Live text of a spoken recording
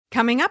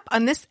coming up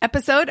on this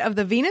episode of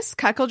the Venus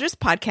Cuckoldress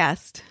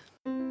podcast.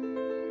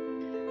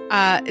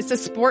 It's a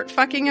sport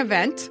fucking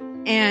event,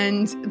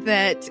 and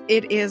that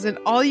it is an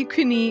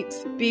all-you-can-eat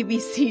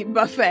BBC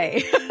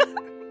buffet.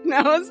 And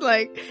I was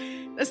like,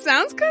 that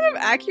sounds kind of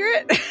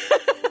accurate.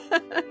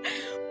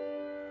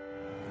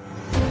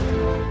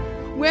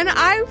 When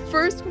I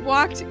first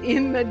walked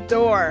in the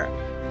door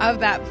of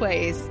that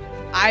place,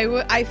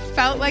 I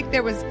felt like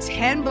there was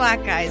 10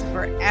 black guys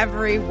for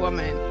every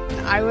woman.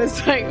 I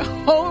was like,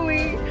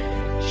 holy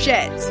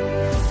shit.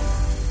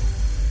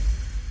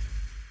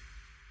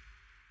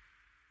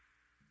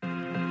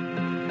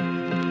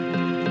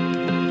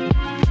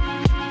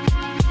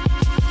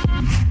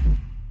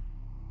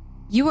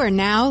 You are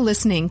now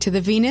listening to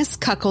the Venus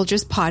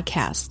Cuckoldress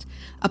podcast,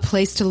 a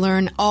place to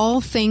learn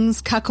all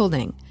things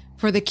cuckolding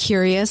for the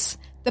curious,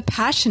 the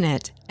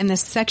passionate, and the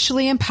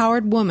sexually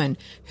empowered woman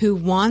who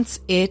wants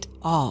it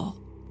all.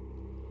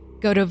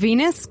 Go to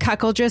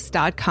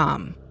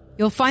venuscuckoldress.com.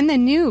 You'll find the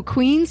new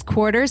Queen's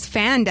Quarters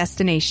fan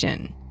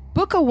destination.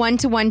 Book a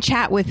one-to-one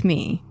chat with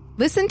me,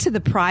 listen to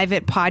the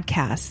private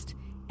podcast,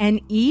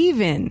 and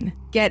even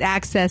get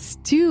access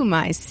to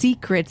my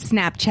secret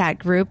Snapchat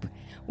group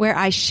where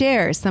I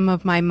share some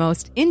of my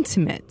most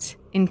intimate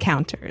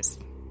encounters.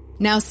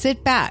 Now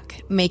sit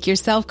back, make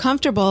yourself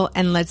comfortable,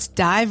 and let's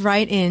dive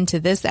right into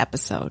this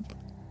episode.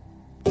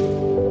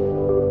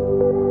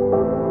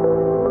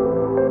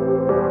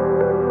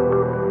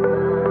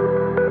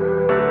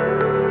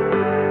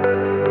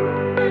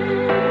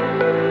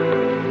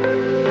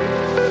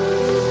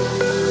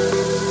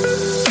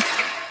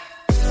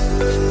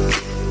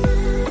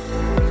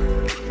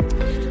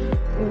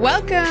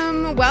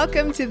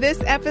 Welcome to this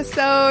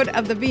episode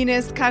of the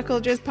Venus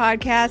Cuckoldress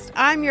podcast.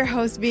 I'm your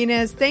host,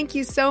 Venus. Thank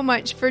you so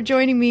much for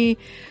joining me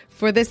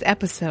for this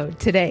episode.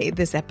 Today,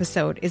 this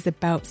episode is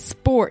about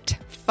sport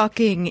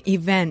fucking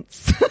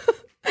events.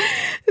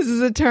 This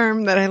is a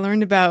term that I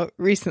learned about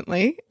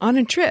recently on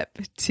a trip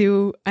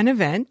to an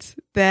event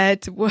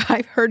that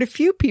I've heard a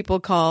few people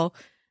call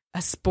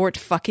a sport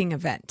fucking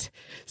event.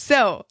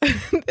 So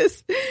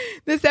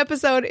this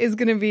episode is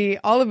going to be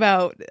all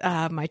about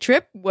my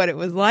trip, what it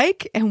was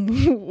like,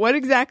 and what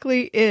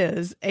exactly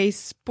is a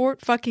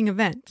sport fucking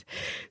event.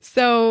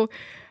 So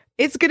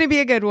it's going to be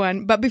a good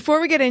one. But before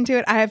we get into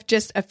it, I have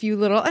just a few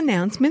little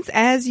announcements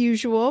as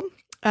usual.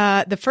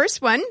 The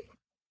first one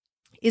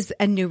is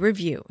a new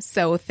review.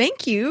 So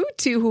thank you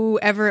to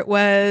whoever it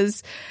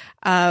was,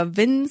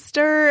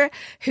 Vinster,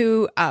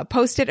 who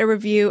posted a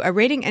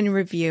rating and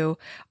review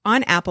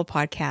on Apple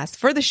Podcasts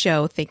for the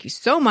show. Thank you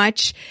so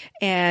much.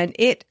 And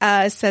it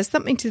says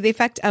something to the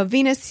effect of,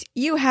 Venus,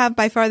 you have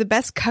by far the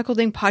best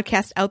cuckolding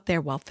podcast out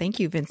there. Well, thank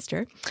you,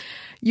 Vinster.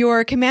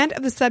 Your command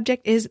of the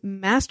subject is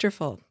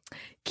masterful.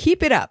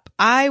 Keep it up.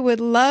 I would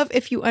love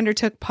if you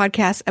undertook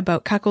podcasts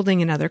about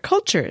cuckolding in other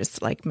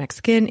cultures like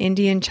Mexican,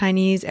 Indian,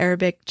 Chinese,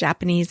 Arabic,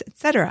 Japanese,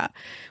 etc.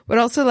 Would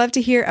also love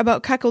to hear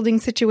about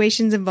cuckolding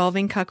situations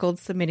involving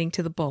cuckolds submitting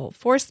to the bull,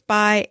 forced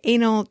by,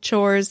 anal,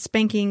 chores,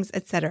 spankings,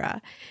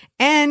 etc.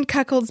 And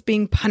cuckolds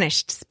being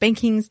punished,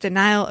 spankings,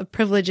 denial of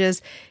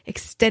privileges,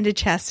 extended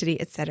chastity,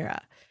 etc.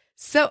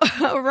 So,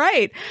 all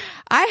right,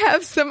 I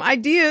have some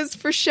ideas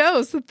for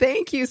shows. So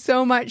thank you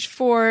so much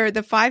for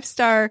the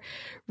 5-star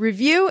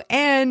review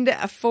and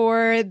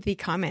for the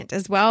comment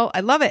as well. I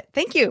love it.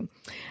 Thank you.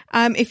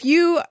 If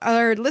you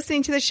are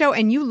listening to the show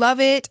and you love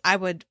it, I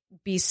would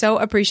be so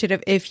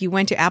appreciative if you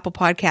went to Apple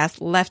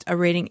Podcasts, left a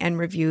rating and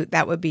review.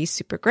 That would be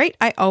super great.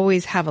 I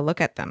always have a look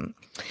at them.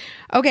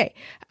 Okay.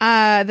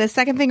 The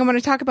second thing I want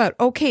to talk about.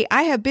 Okay.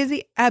 I've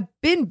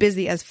been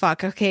busy as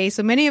fuck. Okay.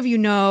 So many of you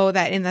know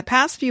that in the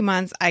past few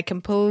months, I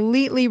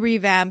completely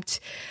revamped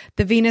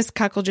the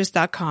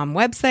venuscuckoldress.com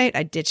website.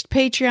 I ditched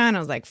Patreon. I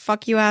was like,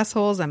 fuck you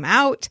assholes. I'm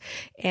out,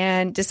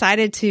 and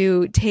decided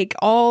to take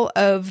all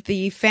of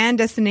the fan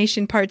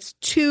destination parts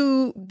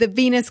to the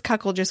Venus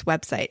Cuckoldress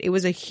website. It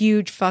was a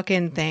huge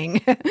fucking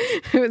thing.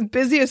 It was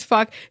busy as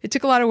fuck. It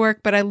took a lot of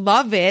work, but I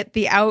love it.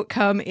 The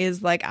outcome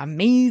is like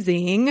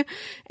amazing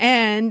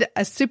and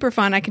super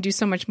fun. I can do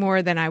so much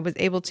more than I was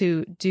able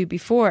to do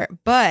before.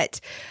 But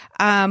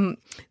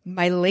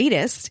my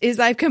latest is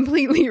I've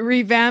completely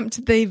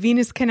revamped the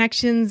Venus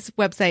Connections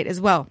website as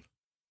well.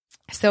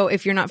 So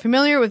if you're not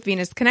familiar with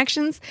Venus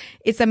Connections,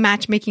 it's a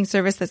matchmaking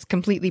service that's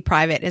completely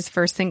private. It's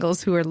for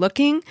singles who are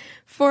looking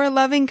for a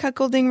loving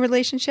cuckolding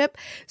relationship.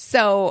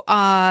 So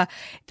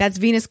that's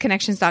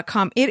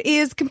venusconnections.com. It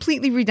is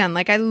completely redone.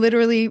 Like I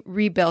literally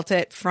rebuilt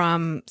it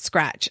from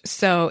scratch.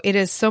 So it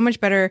is so much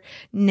better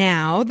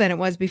now than it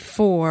was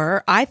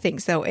before. I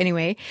think so.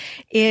 Anyway,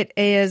 it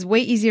is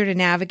way easier to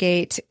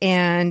navigate,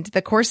 and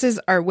the courses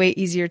are way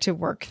easier to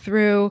work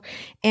through.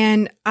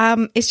 And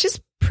it's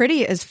just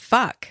pretty as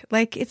fuck.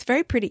 Like, it's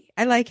very pretty.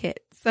 I like it.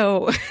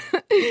 So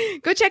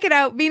go check it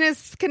out,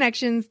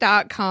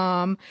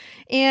 venusconnections.com.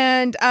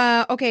 And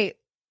okay,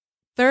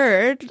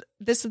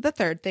 this is the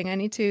third thing I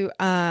need to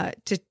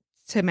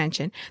to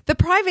mention. The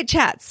private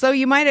chats. So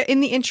you might, in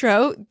the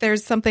intro,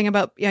 there's something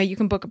about, you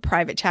can book a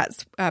private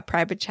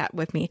chat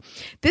with me.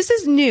 This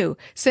is new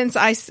since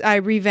I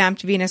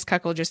revamped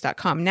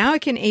VenusCuckoldress.com. Now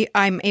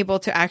I'm able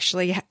to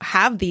actually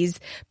have these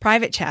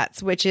private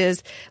chats, which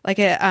is like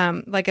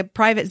a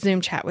private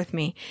Zoom chat with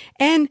me.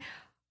 And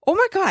oh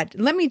my God,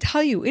 let me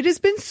tell you, it has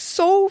been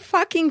so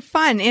fucking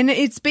fun. And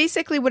it's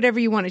basically whatever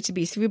you want it to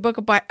be. So if you book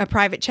a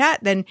private chat,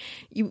 then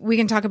we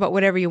can talk about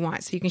whatever you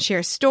want. So you can share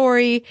a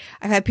story.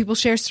 I've had people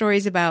share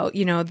stories about,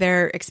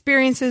 their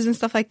experiences and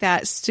stuff like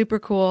that. Super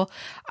cool.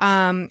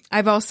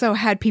 I've also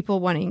had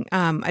people wanting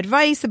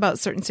advice about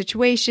certain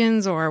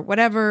situations or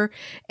whatever.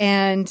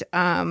 And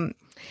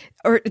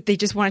or they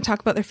just want to talk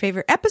about their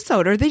favorite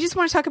episode, or they just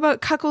want to talk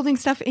about cuckolding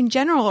stuff in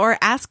general, or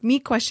ask me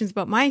questions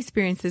about my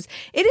experiences.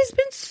 It has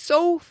been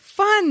so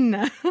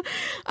fun.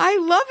 I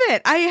love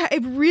it. I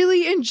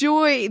really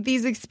enjoy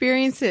these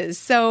experiences.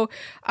 So,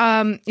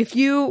 if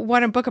you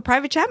want to book a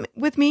private chat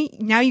with me,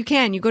 now you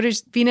can. You go to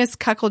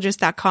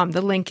VenusCuckoldress.com.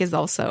 The link is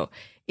also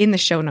in the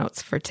show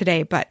notes for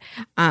today, but,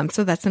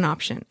 so that's an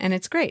option and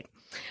it's great.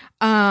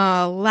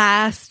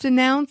 Last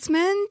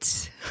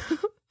announcement.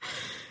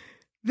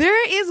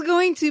 There is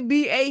going to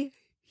be a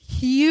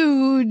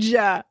huge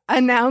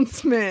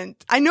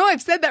announcement. I know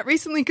I've said that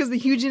recently because the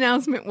huge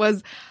announcement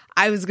was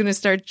I was going to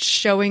start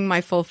showing my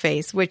full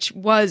face, which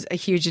was a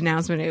huge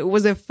announcement. It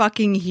was a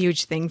fucking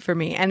huge thing for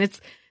me. And it's,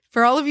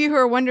 for all of you who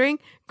are wondering,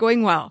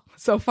 going well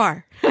so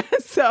far.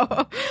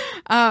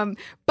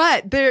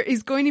 But there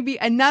is going to be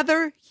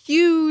another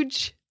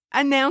huge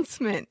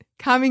announcement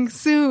coming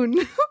soon.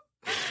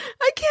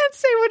 I can't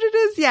say what it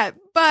is yet,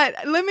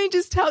 but let me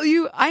just tell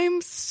you, I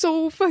am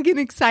so fucking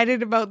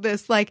excited about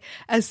this. Like,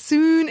 as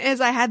soon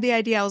as I had the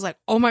idea, I was like,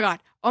 oh my God.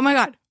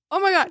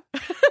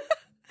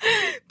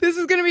 This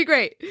is going to be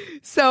great.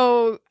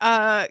 So,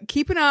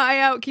 keep an eye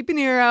out, keep an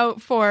ear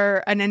out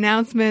for an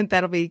announcement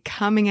that'll be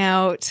coming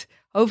out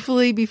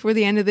hopefully before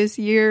the end of this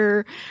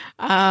year,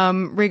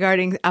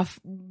 regarding a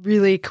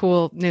really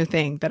cool new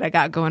thing that I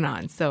got going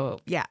on. So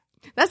yeah.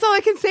 That's all I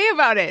can say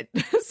about it.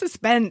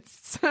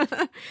 Suspense.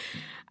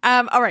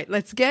 All right,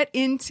 let's get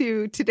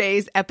into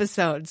today's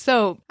episode.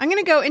 So I'm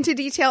going to go into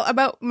detail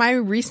about my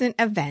recent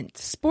event,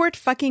 sport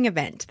fucking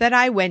event that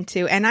I went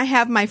to. And I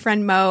have my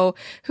friend Mo,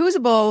 who's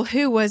a bull,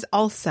 who was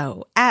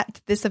also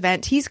at this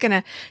event. He's going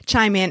to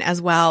chime in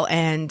as well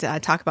and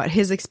talk about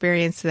his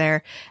experience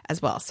there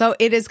as well. So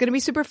it is going to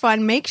be super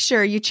fun. Make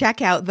sure you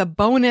check out the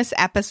bonus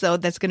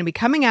episode that's going to be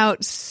coming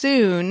out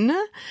soon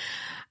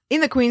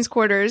in the Queen's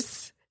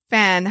Quarters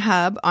Fan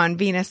Hub on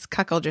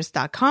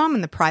VenusCuckoldress.com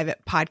and the private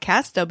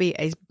podcast. There'll be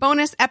a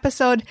bonus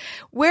episode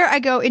where I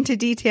go into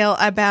detail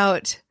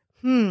about,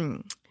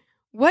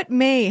 what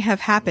may have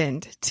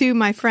happened to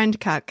my friend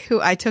Cuck, who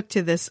I took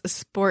to this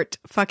sport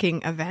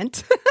fucking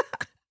event.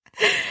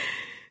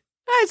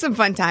 I had some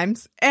fun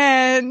times,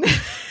 and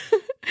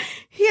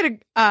he had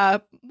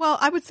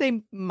I would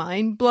say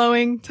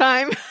mind-blowing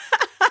time.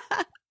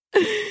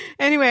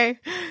 Anyway,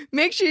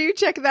 make sure you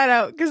check that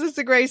out because it's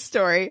a great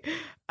story.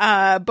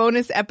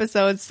 Bonus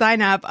episodes,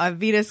 sign up on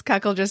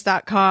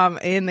VenusCuckoldress.com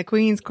in the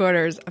Queen's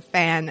Quarters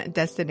fan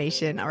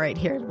destination. All right,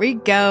 here we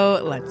go.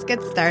 Let's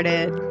get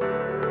started.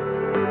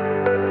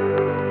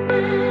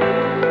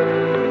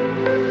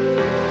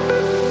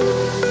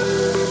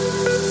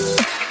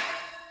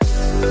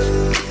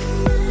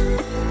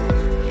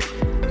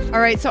 All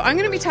right, so I'm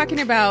going to be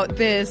talking about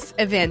this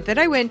event that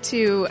I went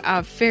to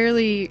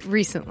fairly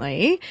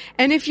recently.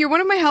 And if you're one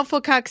of my helpful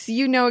cucks,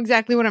 you know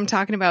exactly what I'm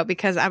talking about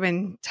because I've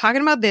been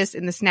talking about this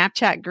in the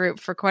Snapchat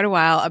group for quite a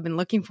while. I've been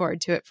looking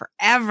forward to it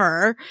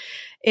forever.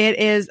 It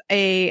is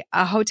a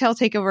hotel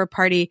takeover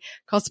party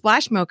called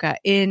Splash Mocha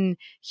in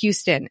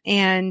Houston.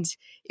 And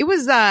it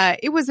was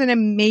an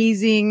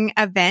amazing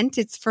event.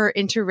 It's for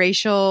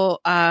interracial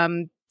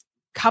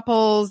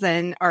couples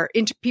and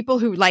people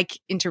who like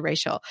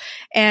interracial,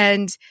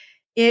 and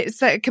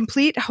it's a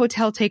complete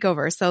hotel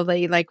takeover. So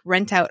they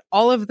rent out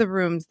all of the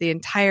rooms. The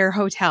entire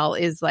hotel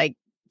is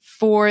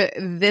for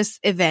this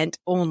event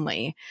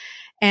only,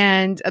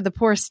 and the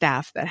poor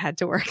staff that had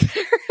to work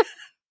there.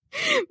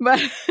 But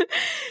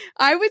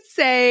I would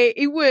say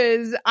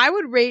I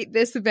would rate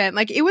this event,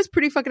 it was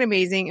pretty fucking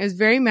amazing. It was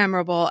very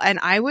memorable. And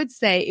I would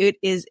say it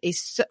is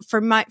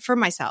for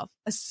myself,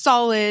 a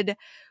solid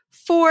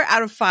 4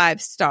 out of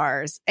 5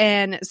 stars.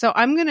 And so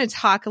I'm going to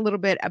talk a little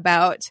bit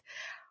about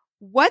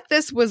what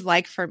this was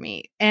like for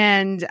me.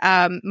 And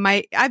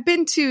I've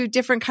been to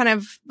different kind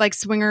of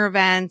swinger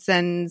events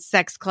and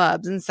sex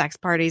clubs and sex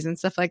parties and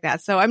stuff like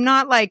that. So I'm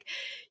not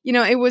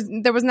there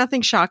was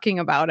nothing shocking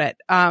about it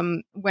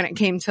when it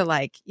came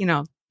to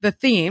the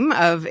theme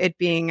of it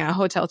being a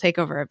hotel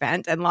takeover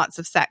event and lots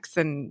of sex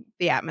and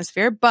the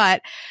atmosphere.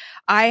 But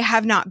I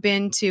have not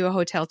been to a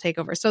hotel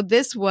takeover. So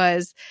this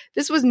was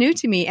new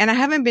to me, and I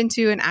haven't been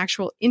to an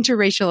actual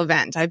interracial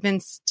event. I've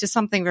been to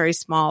something very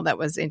small that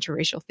was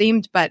interracial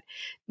themed, but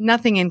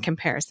nothing in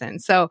comparison.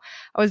 So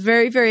I was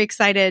very, very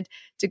excited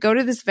to go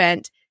to this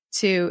event,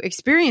 to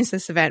experience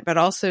this event, but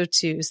also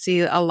to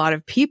see a lot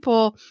of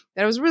people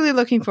that I was really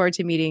looking forward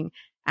to meeting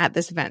at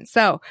this event.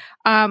 So,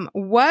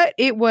 what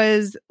it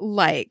was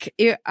like,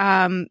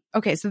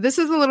 okay, so this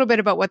is a little bit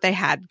about what they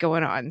had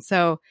going on.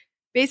 So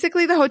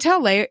basically the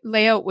hotel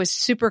layout was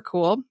super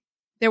cool.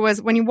 There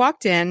was, when you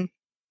walked in,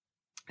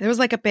 there was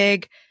like a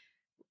big,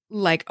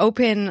 like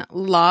open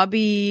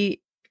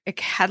lobby. It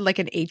had like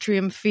an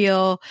atrium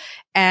feel,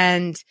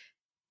 and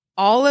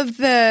all of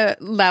the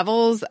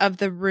levels of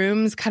the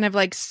rooms kind of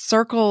like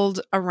circled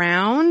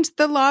around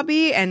the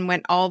lobby and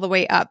went all the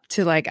way up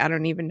to like, I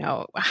don't even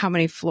know how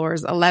many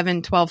floors,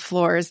 11, 12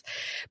 floors.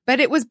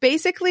 But it was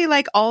basically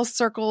like all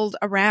circled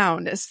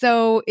around.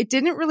 So it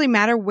didn't really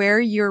matter where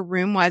your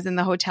room was in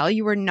the hotel.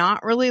 You were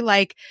not really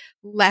like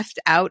left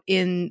out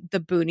in the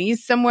boonies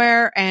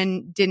somewhere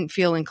and didn't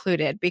feel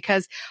included,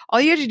 because all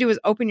you had to do was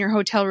open your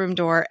hotel room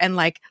door and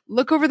like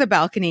look over the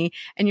balcony,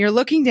 and you're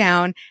looking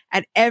down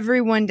at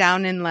everyone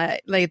down in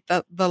like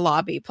the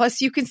lobby. Plus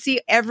you can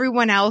see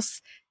everyone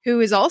else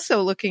who is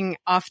also looking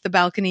off the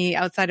balcony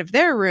outside of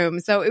their room.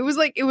 So it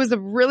was a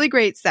really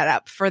great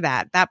setup for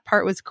that. That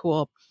part was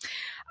cool.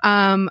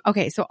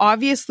 Okay. So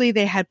obviously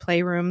they had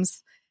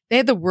playrooms. They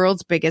had the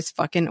world's biggest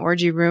fucking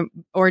orgy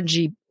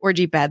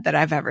bed that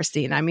I've ever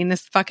seen. I mean,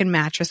 this fucking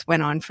mattress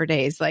went on for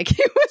days. Like,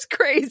 it was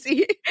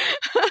crazy.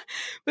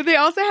 But they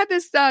also had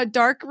this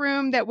dark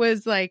room that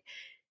was like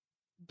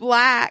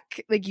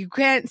black. Like, you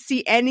can't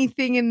see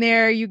anything in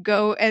there. You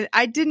go, and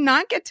I did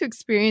not get to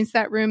experience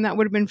that room. That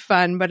would have been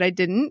fun, but I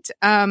didn't.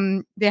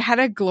 They had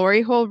a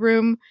glory hole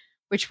room,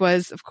 which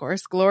was, of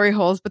course, glory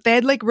holes, but they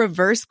had like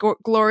reverse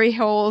glory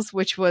holes,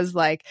 which was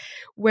like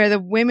where the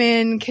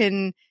women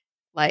can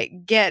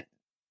like get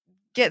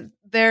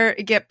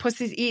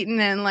pussies eaten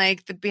and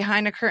like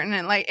behind a curtain,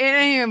 and like,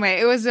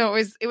 anyway, it was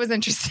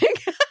interesting.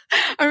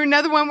 Or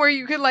another one where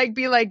you could like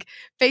be like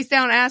face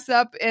down, ass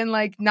up, and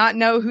like not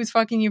know who's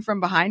fucking you from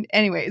behind.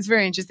 Anyway, it's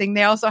very interesting.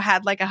 They also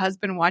had like a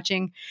husband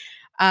watching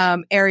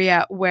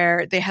area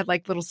where they had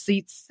like little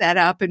seats set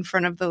up in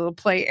front of the little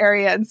play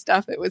area and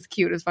stuff. It was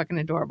cute. It was fucking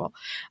adorable.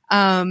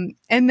 And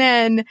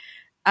then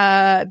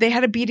they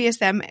had a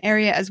BDSM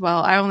area as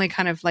well. I only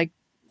kind of like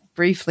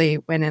briefly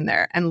went in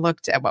there and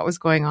looked at what was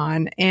going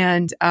on.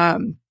 And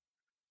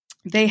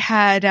they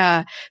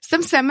had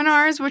some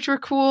seminars, which were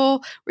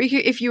cool, where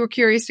if you were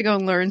curious to go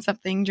and learn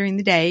something during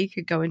the day, you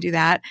could go and do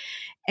that.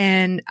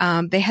 And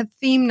they had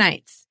theme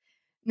nights.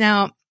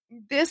 Now,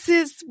 this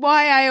is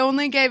why I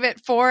only gave it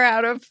 4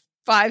 out of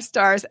 5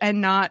 stars and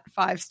not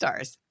 5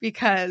 stars,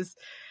 because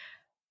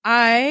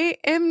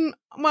I'm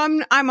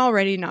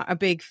already not a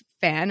big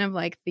fan of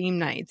like theme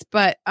nights,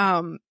 but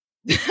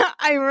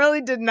I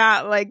really did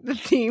not like the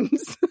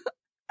themes.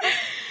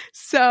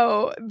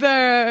 So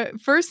the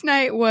first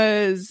night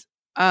was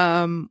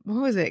what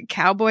was it?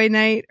 Cowboy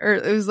night, or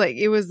it was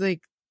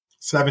like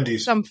 70s.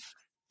 Some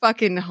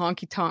fucking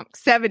honky tonk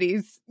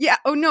 70s. Yeah.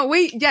 Oh no,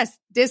 wait. Yes.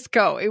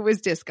 Disco. It was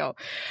disco.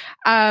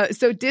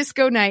 So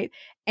disco night.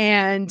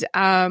 And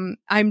I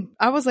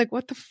was like,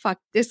 what the fuck?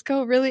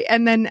 Disco, really?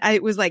 And then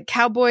it was like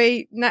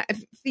cowboy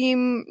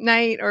theme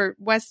night or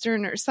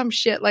Western or some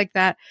shit like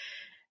that.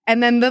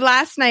 And then the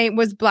last night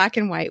was black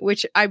and white,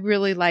 which I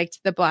really liked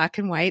the black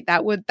and white.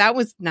 That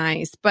was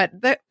nice. But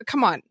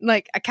come on,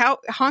 like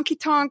honky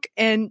tonk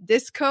and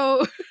disco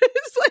is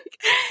like,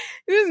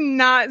 it is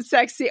not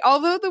sexy.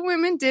 Although the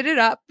women did it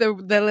up, the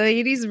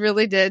ladies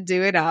really did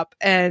do it up,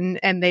 and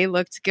they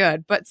looked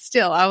good. But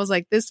still, I was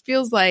like, this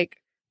feels like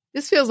a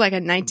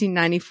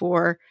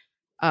 1994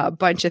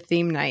 bunch of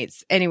theme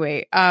nights.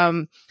 Anyway,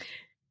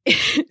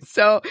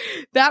 so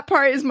that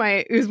part is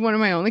one of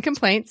my only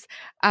complaints.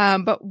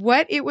 But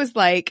what it was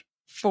like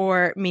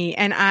for me,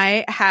 and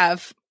I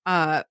have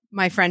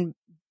my friend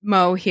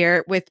Mo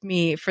here with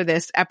me for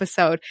this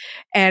episode,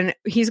 and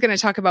he's going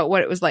to talk about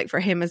what it was like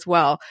for him as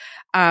well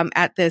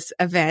at this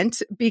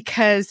event,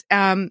 because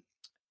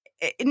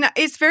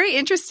it's very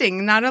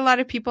interesting. Not a lot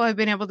of people have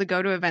been able to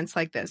go to events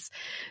like this.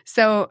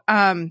 So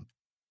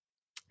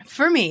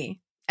for me,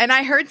 and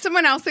I heard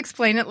someone else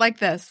explain it like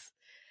this.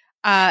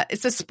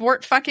 It's a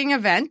sport fucking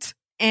event,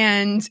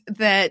 and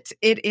that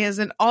it is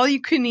an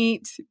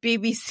all-you-can-eat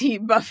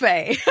BBC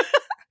buffet.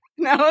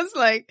 And I was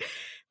like,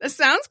 that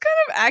sounds kind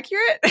of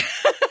accurate.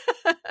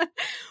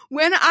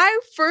 When I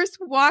first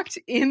walked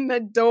in the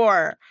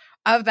door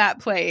of that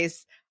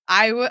place,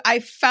 I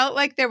felt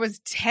like there was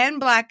 10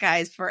 black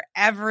guys for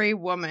every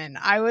woman.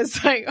 I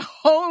was like,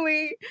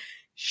 holy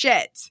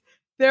shit.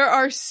 There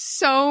are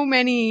so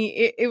many.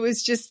 It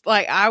was just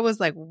like, I was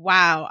like,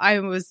 wow. I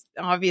was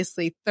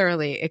obviously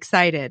thoroughly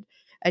excited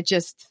at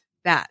just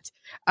that.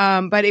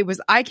 But it was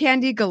eye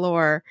candy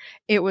galore.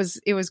 It was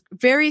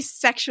very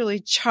sexually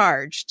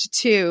charged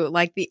too.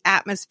 Like, the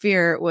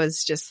atmosphere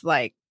was just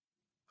like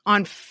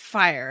on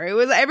fire. It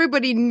was,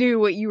 everybody knew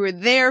what you were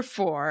there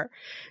for.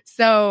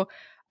 So,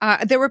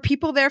 there were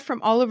people there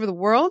from all over the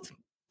world,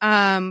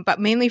 but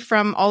mainly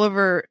from all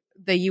over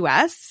the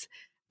US.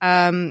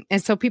 And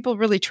so people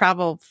really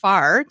travel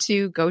far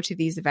to go to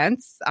these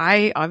events.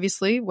 I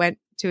obviously went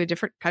to a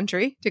different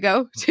country to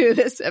go to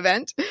this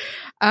event.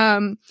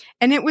 And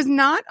it was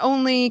not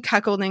only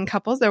cuckolding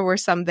couples, there were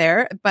some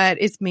there, but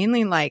it's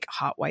mainly like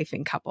hot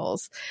wifing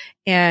couples.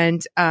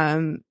 And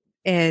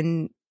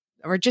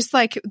or just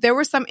like there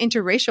were some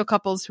interracial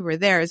couples who were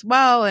there as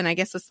well. And I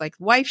guess it's like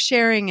wife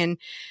sharing and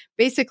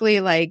basically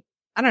like,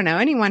 I don't know,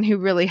 anyone who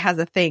really has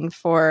a thing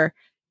for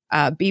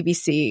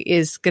BBC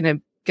is going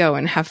to go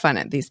and have fun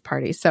at these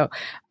parties. So,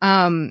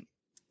 and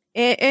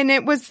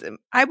it was,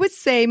 I would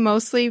say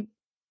mostly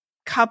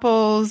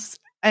couples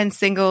and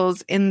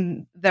singles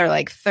in their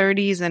like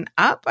 30s and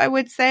up, I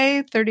would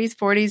say 30s,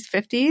 40s,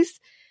 50s.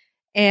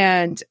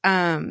 And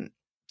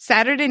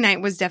Saturday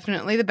night was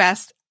definitely the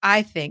best,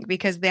 I think,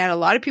 because they had a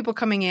lot of people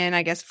coming in,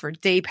 I guess, for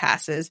day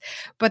passes.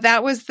 But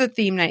that was the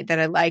theme night that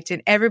I liked.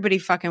 And everybody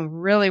fucking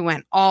really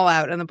went all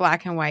out on the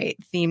black and white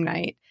theme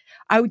night.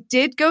 I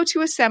did go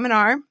to a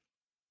seminar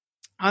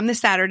on the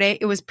Saturday.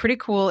 It was pretty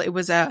cool. It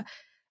was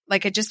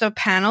just a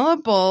panel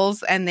of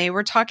bulls, and they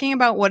were talking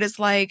about what it's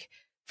like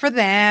for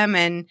them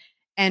and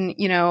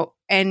you know,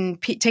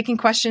 and taking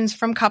questions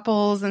from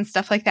couples and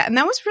stuff like that. And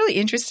that was really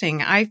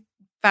interesting. I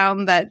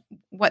found that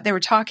what they were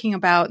talking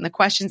about and the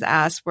questions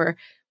asked were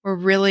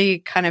really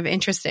kind of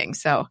interesting.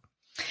 So,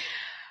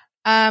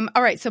 all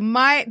right. So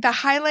the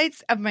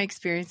highlights of my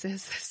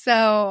experiences.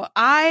 So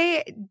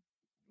I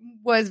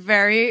was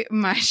very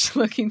much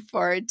looking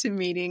forward to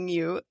meeting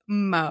you,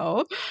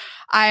 Mo.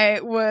 I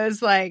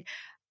was like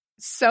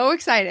so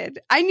excited.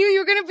 I knew you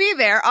were going to be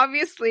there,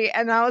 obviously.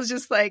 And I was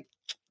just like,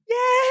 yay,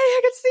 I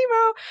can see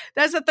Mo.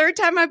 That's the third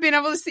time I've been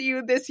able to see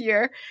you this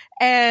year.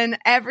 And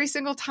every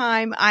single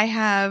time I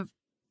have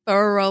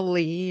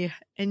thoroughly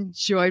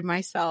enjoyed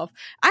myself.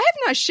 I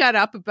have not shut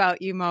up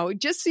about you, Mo.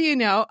 Just so you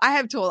know, I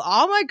have told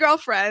all my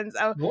girlfriends,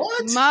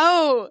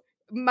 What?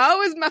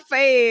 Mo is my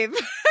fave.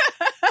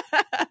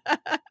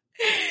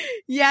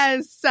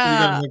 Yes.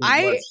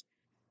 I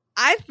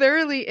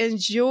thoroughly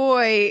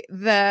enjoy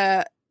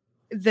the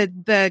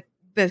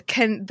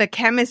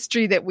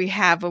chemistry that we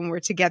have when we're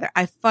together.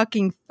 I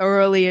fucking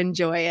thoroughly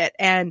enjoy it.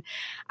 And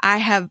I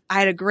had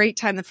a great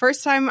time the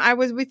first time I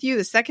was with you,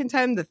 the second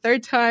time, the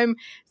third time.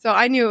 So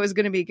I knew it was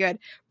going to be good,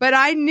 but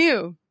I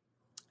knew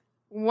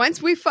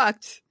once we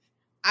fucked,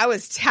 I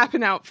was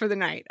tapping out for the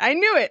night. I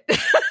knew it.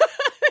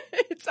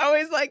 It's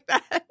always like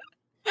that.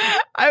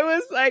 I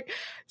was like,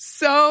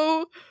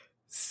 so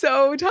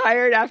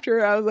tired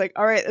after. I was like,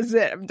 all right, that's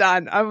it. I'm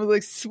done. I was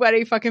like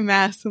sweaty fucking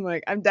mess. I'm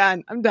like, I'm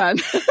done.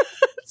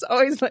 It's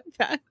always like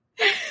that.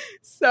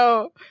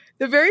 So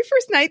the very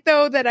first night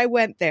though that I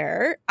went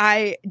there,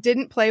 I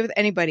didn't play with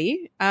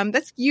anybody.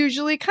 That's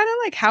usually kind of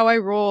like how I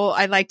roll.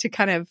 I like to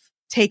kind of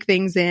take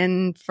things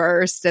in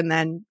first and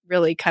then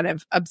really kind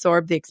of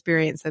absorb the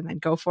experience and then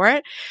go for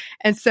it.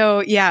 And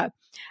so, yeah,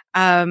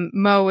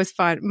 Mo was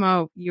fun.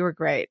 Mo, you were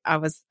great. I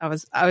was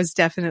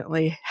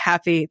definitely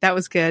happy. That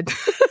was good.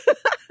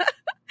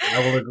 I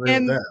will agree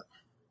with that.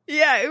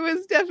 Yeah, it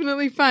was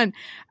definitely fun.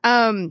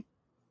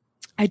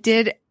 I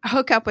did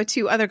hook up with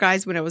two other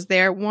guys when I was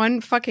there.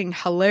 One fucking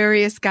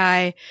hilarious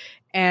guy,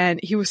 and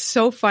he was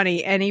so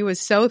funny, and he was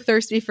so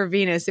thirsty for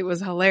Venus. It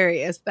was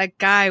hilarious. That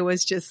guy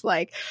was just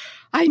like,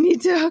 I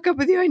need to hook up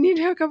with you. I need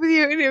to hook up with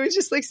you. And it was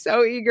just like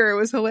so eager. It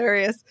was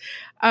hilarious.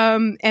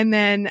 And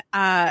then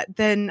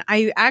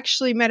I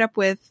actually met up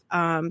with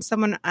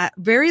someone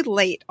very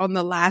late on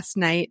the last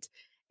night,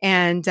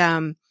 and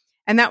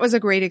that was a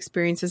great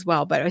experience as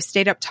well. But I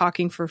stayed up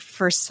talking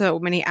for so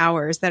many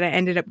hours that I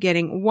ended up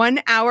getting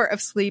 1 hour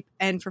of sleep.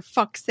 And for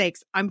fuck's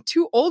sakes, I'm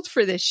too old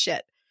for this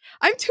shit.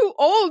 I'm too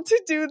old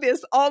to do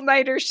this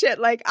all-nighter shit.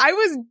 Like, I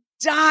was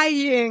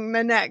dying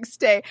the next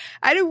day.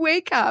 I had to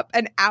wake up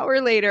an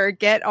hour later,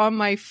 get on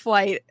my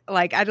flight.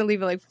 Like, I had to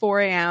leave at like 4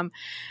 a.m.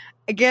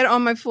 Get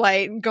on my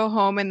flight and go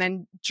home and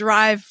then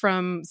drive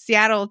from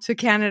Seattle to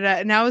Canada.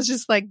 And I was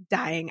just like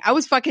dying. I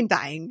was fucking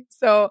dying.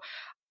 So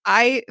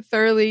I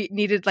thoroughly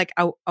needed like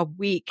a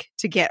week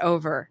to get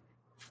over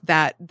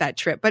that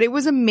trip, but it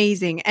was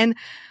amazing. And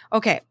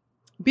okay,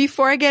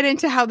 before I get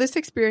into how this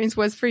experience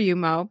was for you,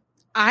 Mo,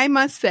 I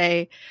must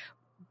say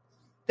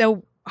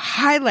the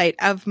highlight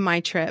of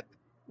my trip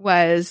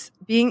was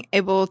being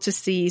able to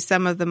see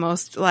some of the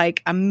most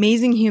like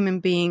amazing human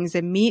beings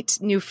and meet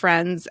new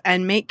friends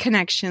and make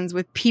connections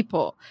with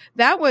people.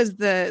 That was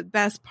the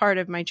best part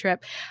of my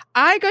trip.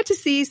 I got to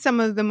see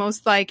some of the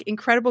most like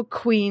incredible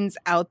queens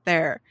out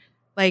there.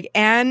 Like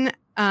Anne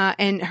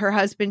and her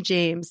husband,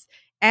 James,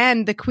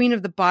 and the queen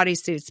of the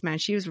bodysuits, man.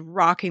 She was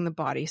rocking the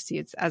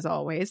bodysuits as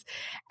always.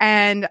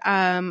 And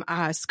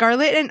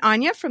Scarlett and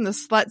Anya from the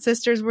Slut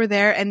Sisters were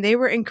there, and they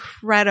were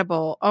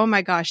incredible. Oh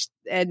my gosh.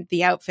 And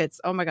the outfits,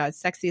 oh my God,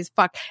 sexy as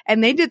fuck.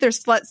 And they did their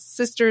Slut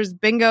Sisters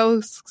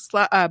bingo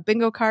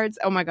cards.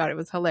 Oh my God, it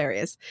was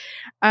hilarious.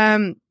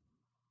 The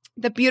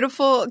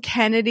beautiful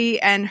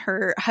Kennedy and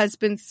her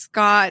husband,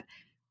 Scott,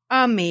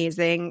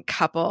 amazing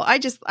couple.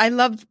 I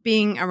loved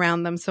being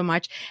around them so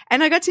much.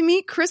 And I got to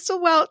meet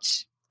Crystal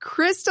Welch.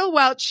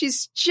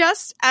 She's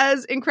just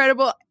as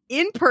incredible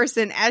in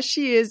person as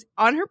she is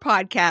on her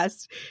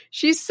podcast.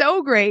 She's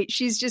so great.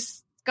 She's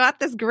just got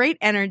this great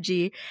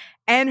energy.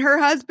 and her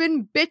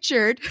husband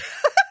Bitchard.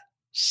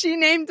 She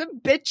named him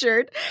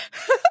Bitchard.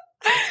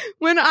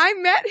 When I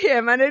met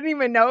him, I didn't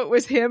even know it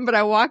was him, but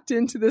I walked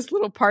into this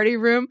little party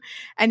room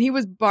and he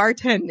was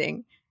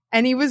bartending.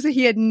 And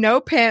he had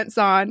no pants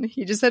on.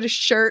 He just had a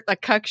shirt, a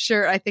cuck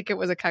shirt. I think it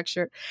was a cuck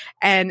shirt,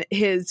 and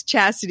his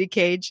chastity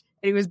cage.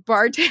 And he was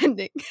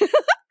bartending.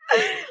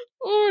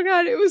 Oh my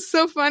God, it was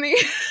so funny.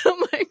 I'm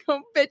like,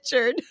 oh,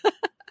 Bitchard.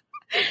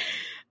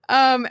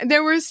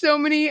 There were so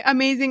many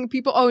amazing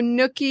people. Oh,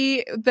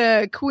 Nookie,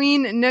 the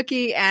Queen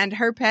Nookie and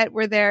her pet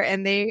were there,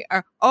 and they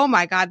are, oh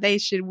my God, they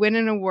should win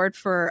an award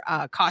for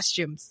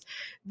costumes.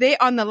 They,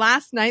 on the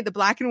last night, the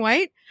black and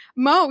white,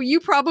 Mo, you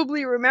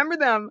probably remember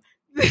them.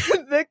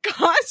 The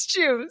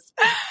costumes.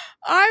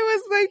 I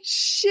was like,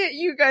 shit,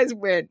 you guys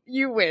win.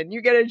 You win.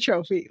 You get a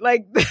trophy.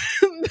 Like,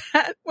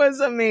 that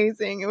was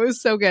amazing. It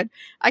was so good.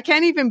 I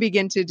can't even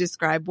begin to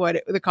describe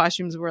what the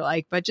costumes were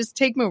like, but just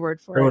take my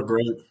word for it. They were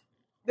great.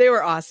 They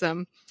were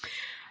awesome.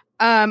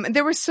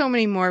 There were so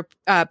many more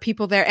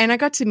people there, and I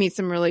got to meet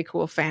some really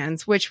cool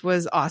fans, which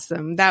was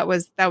awesome. That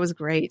was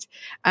great.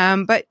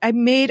 But I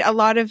made a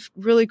lot of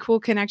really cool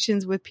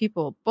connections with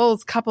people,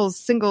 both couples,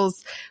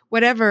 singles,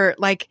 whatever.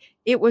 Like,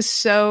 it was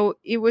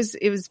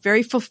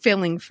very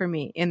fulfilling for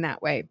me in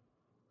that way.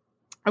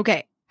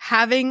 Okay.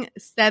 Having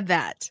said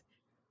that,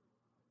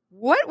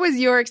 what was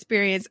your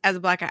experience as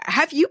a Black guy?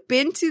 Have you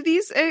been to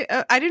these?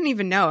 I didn't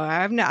even know.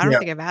 I don't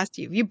think I've asked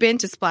you. Have you been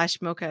to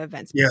Splash Mocha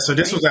events? Yeah. So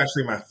this was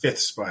actually my 5th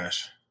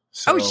Splash.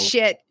 So, oh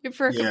shit. You're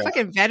a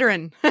fucking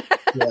veteran.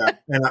 Yeah.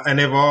 And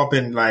they've all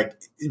been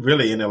like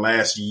really in the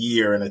last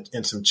year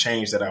and some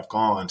change that I've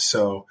gone.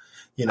 So,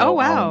 oh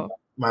wow.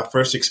 My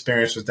first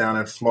experience was down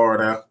in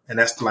Florida, and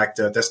that's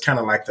kind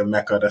of like the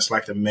Mecca. That's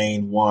like the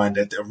main one.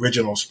 That the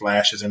original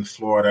Splash is in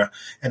Florida,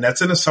 and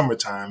that's in the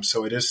summertime.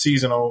 So it is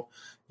seasonal.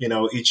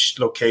 Each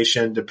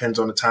location depends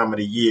on the time of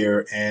the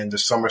year, and the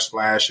summer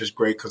Splash is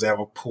great because they have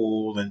a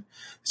pool and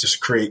it's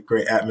just create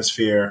great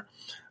atmosphere.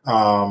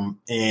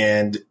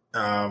 They've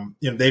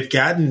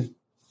gotten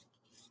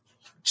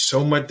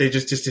so much. They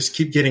just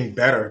keep getting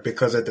better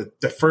because at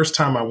the first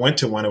time I went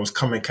to one, it was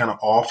coming kind of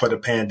off of the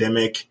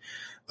pandemic.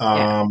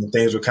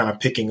 Things were kind of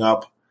picking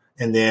up,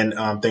 and then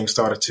things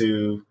started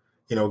to,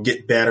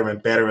 get better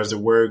and better as the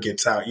word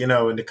gets out. In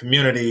the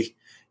community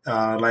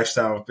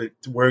lifestyle, the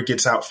word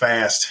gets out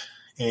fast,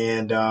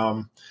 and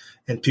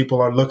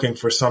people are looking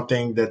for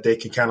something that they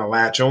can kind of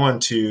latch on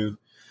to.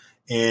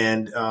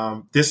 And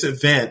this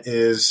event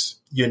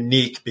is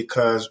unique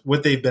because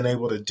what they've been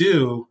able to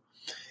do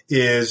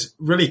is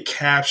really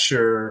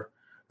capture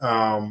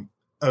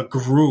a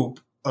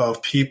group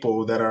of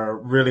people that are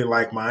really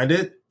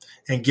like-minded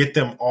and get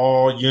them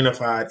all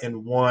unified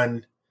in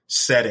one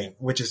setting,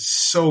 which is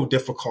so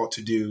difficult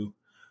to do.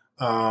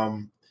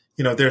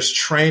 There's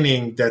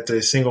training that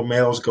the single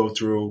males go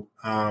through.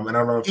 And I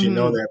don't know if you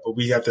know that, but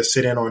we have to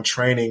sit in on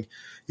training,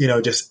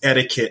 just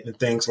etiquette and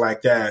things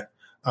like that,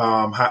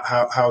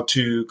 how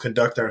to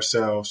conduct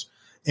ourselves.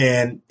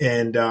 And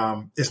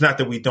it's not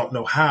that we don't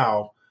know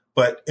how,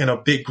 but in a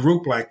big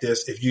group like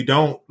this, if you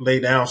don't lay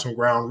down some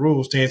ground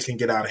rules, things can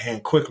get out of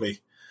hand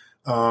quickly.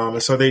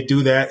 And so they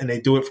do that, and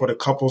they do it for the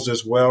couples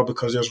as well,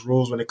 because there's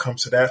rules when it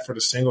comes to that. For the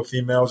single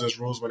females, there's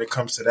rules when it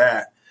comes to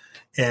that.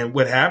 And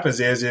what happens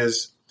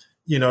is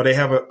they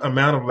have an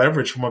amount of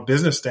leverage from a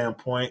business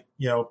standpoint.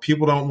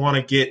 People don't want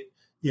to get,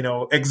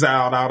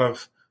 exiled out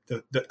of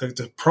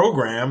the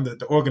program,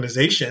 the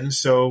organization.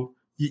 So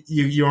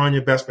you're on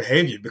your best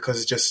behavior because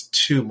it's just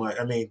too much.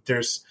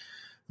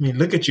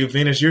 Look at you,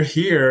 Venus, you're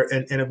here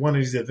and at one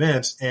of these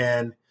events,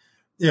 and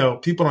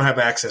people don't have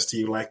access to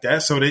you like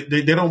that. So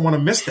they don't want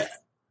to miss that.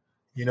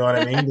 You know what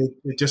I mean?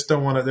 They just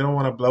don't want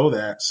to blow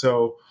that.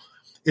 So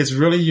it's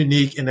really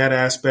unique in that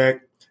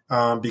aspect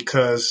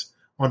because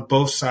on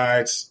both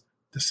sides,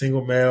 the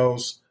single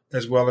males,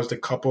 as well as the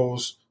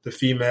couples, the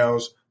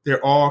females,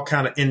 they're all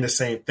kind of in the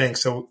same thing.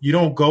 So you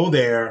don't go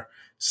there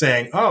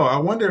saying, oh, I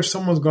wonder if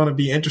someone's going to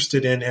be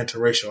interested in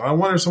interracial. I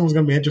wonder if someone's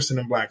going to be interested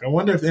in Black. I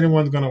wonder if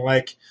anyone's going to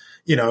like,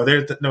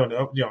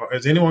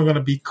 is anyone going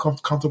to be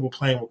comfortable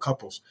playing with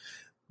couples?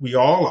 We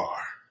all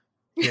are,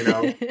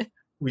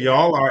 we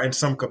all are in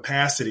some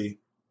capacity.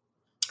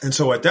 And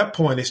so at that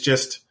point, it's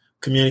just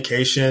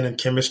communication and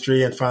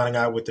chemistry and finding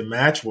out what the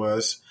match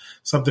was,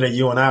 something that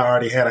you and I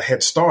already had a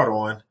head start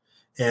on.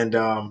 And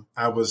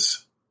I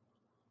was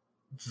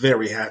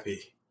very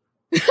happy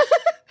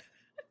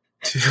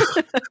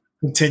to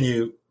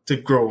continue to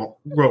grow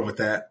with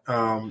that.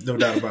 No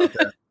doubt about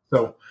that.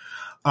 So,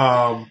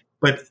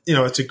 but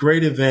it's a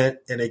great event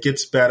and it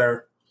gets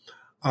better.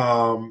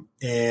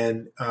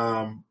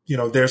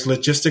 There's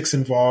logistics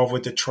involved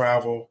with the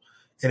travel.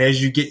 And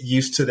as you get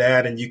used to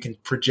that and you can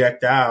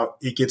project out,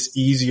 it gets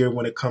easier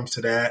when it comes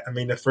to that.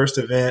 The first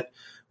event,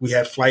 we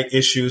had flight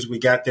issues. We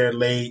got there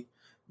late.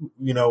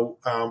 We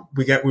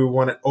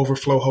wanted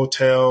overflow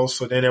hotels.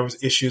 So then there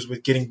was issues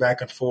with getting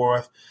back and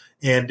forth.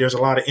 And there's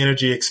a lot of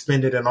energy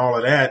expended and all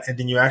of that. And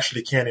then you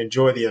actually can't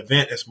enjoy the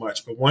event as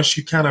much. But once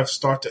you kind of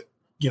start to,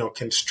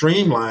 can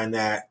streamline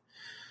that,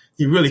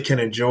 you really can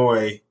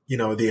enjoy,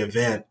 the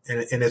event,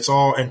 and it's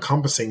all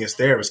encompassing. It's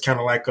there. It's kind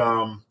of like,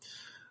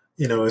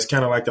 it's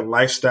kind of like the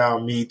lifestyle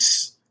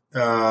meets,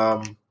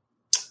 one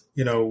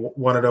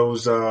of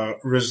those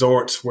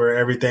resorts where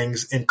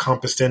everything's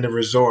encompassed in the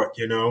resort,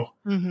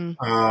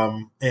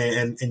 Mm-hmm.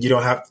 And you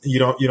don't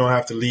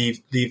have to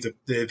leave the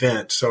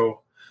event.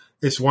 So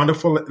it's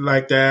wonderful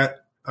like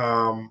that.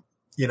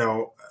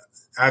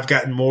 I've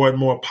gotten more and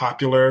more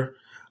popular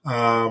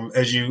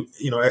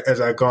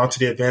as I've gone to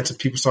the events and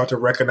people start to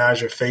recognize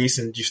your face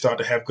and you start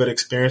to have good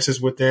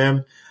experiences with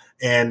them,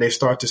 and they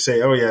start to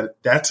say, "Oh yeah,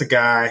 that's a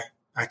guy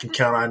I can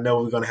count on. I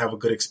know we're going to have a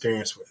good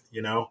experience with,"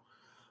 You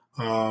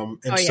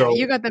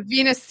got the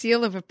Venus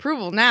seal of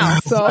approval now.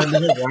 So I know,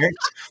 right?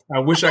 I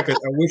wish I could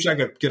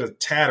get a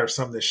tat or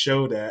something to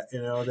show that,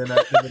 then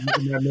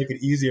that'd make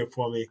it easier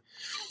for me.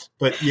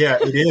 But yeah,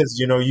 it is,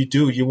 you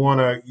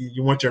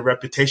want your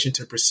reputation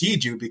to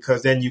precede you,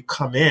 because then you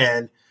come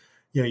in,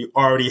 you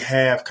already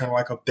have kind of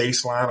like a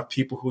baseline of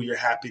people who you're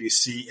happy to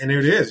see. And there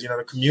it is,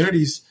 the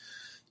communities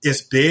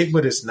is big,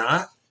 but it's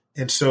not.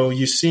 And so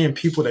you're seeing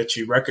people that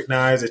you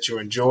recognize, that you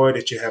enjoy,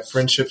 that you have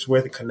friendships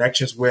with and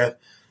connections with.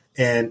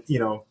 And,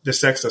 the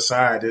sex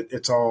aside,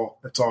 it's all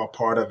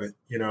part of it,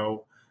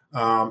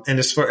 and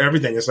it's for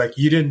everything. It's like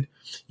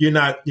you're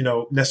not,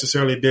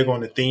 necessarily big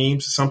on the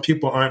themes. Some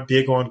people aren't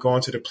big on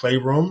going to the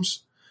playrooms,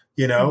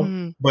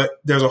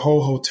 but there's a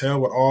whole hotel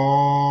with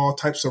all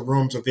types of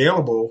rooms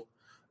available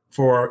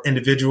for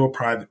individual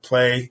private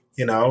play.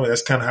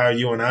 That's kind of how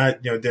you and I,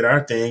 did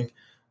our thing.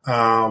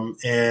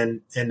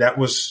 And that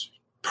was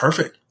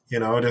perfect.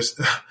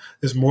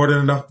 There's more than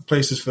enough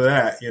places for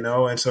that,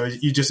 and so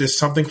it's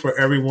something for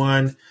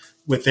everyone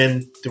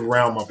within the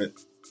realm of it.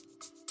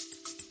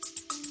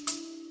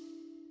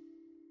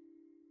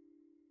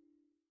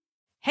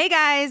 Hey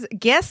guys,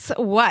 guess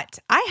what?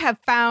 I have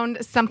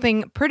found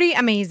something pretty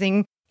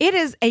amazing. It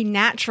is a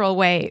natural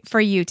way for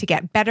you to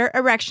get better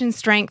erection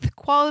strength,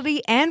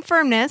 quality, and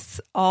firmness,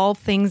 all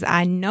things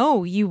I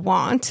know you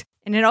want.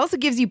 And it also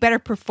gives you better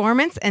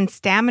performance and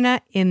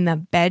stamina in the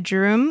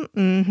bedroom.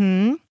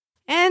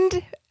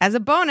 And as a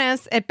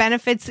bonus, it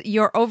benefits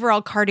your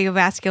overall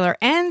cardiovascular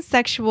and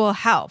sexual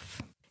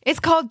health.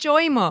 It's called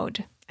Joy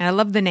Mode, and I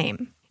love the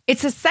name.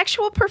 It's a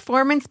sexual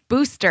performance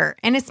booster,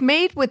 and it's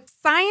made with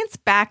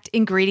science-backed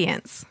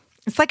ingredients.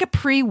 It's like a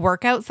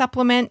pre-workout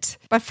supplement,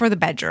 but for the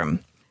bedroom.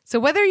 So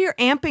whether you're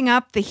amping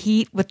up the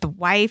heat with the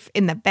wife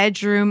in the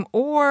bedroom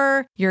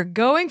or you're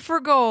going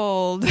for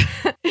gold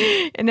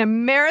in a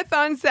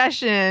marathon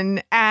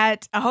session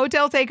at a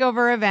hotel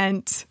takeover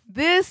event,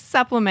 this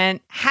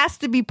supplement has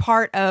to be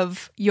part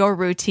of your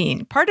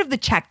routine, part of the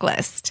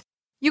checklist.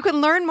 You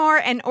can learn more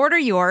and order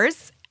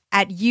yours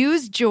at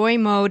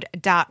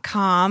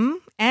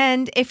usejoymode.com.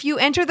 And if you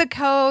enter the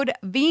code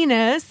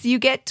Venus, you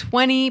get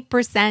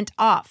 20%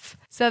 off.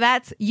 So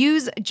that's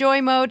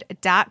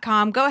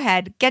usejoymode.com. Go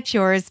ahead, get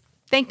yours.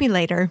 Thank me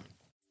later.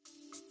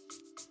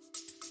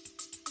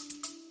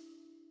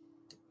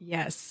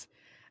 Yes.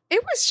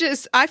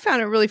 I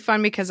found it really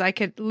fun because I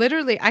could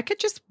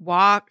just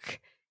walk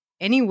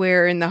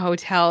anywhere in the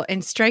hotel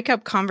and strike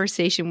up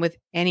conversation with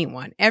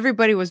anyone.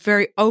 Everybody was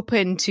very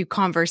open to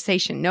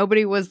conversation.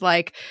 Nobody was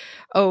like,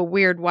 "Oh,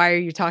 weird, why are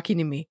you talking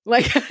to me?"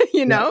 Like,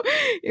 it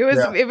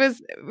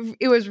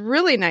was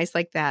really nice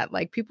like that.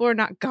 Like, people are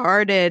not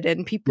guarded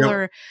and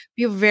people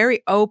feel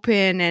very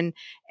open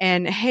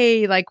and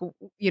hey, like,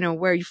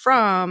 where are you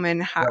from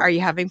and how are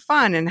you having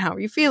fun and how are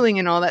you feeling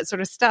and all that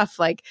sort of stuff.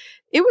 Like,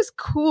 it was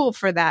cool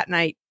for that, and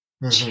I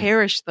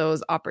cherish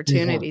those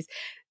opportunities.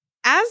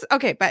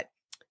 But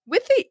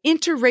with the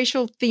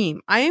interracial theme,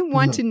 I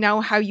want to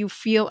know how you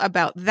feel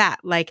about that.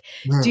 Like,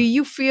 do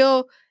you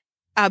feel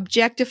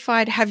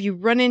objectified? Have you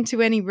run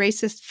into any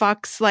racist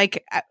fucks?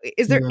 Like,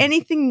 is there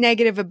anything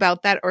negative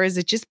about that, or is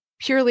it just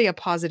purely a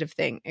positive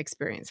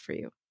experience for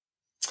you?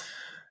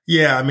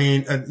 Yeah, I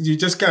mean, you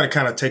just got to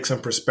kind of take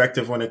some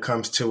perspective when it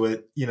comes to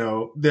it.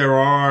 There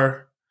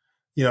are,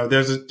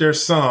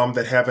 there's some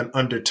that have an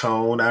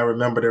undertone. I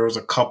remember there was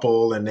a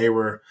couple and they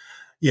were,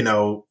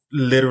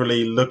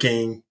 literally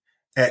looking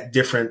at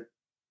different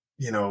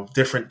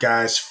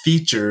guys'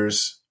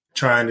 features,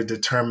 trying to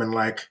determine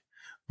like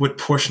what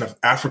portion of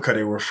Africa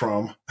they were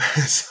from.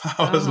 So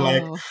I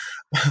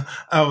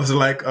was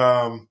like,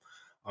 all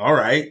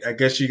right, I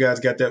guess you guys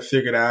got that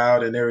figured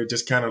out. And they were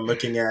just kind of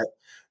looking at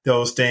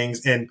those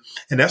things. And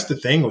that's the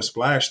thing with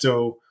Splash.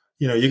 So,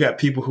 you got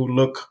people who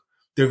are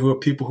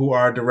people who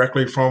are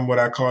directly from what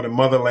I call the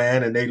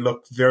motherland, and they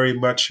look very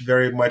much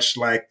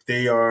like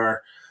they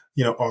are,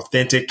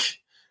 authentic,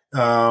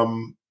 of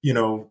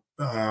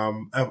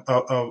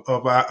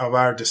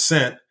our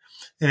descent.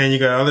 And then you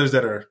got others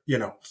that are,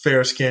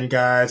 fair skinned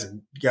guys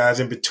and guys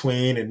in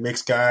between and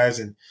mixed guys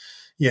and,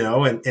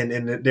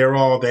 and they're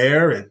all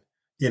there. And,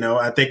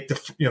 I think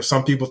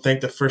some people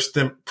think the first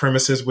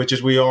premises, which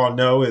as we all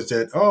know, is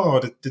that,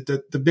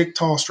 the big,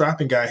 tall,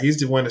 strapping guy, he's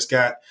the one that's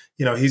got,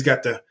 he's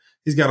got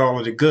all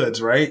of the goods,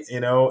 right?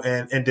 And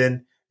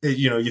then,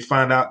 you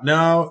find out,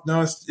 no,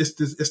 it's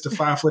the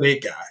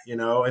 5'8" guy, and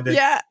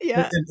then,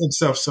 and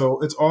stuff. So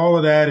it's all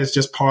of that is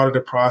just part of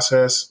the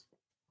process.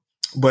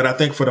 But I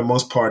think for the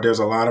most part, there's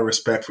a lot of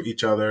respect for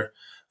each other,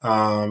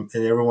 and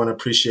everyone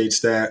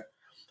appreciates that.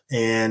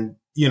 And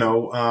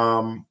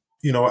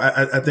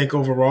I think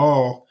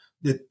overall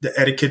the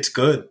etiquette's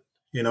good.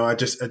 Okay, I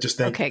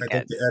think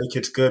good. the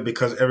etiquette's good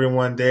because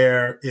everyone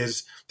there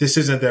this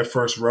isn't their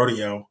first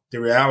rodeo.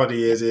 The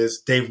reality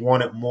is they've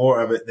wanted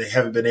more of it. They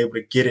haven't been able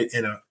to get it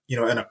in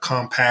a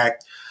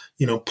compact,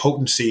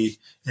 potency,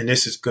 and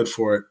this is good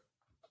for it.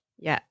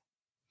 Yeah.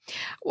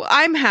 Well,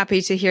 I'm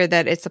happy to hear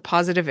that it's a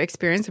positive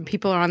experience and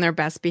people are on their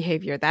best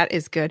behavior. That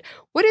is good.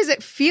 What does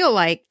it feel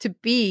like to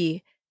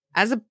be,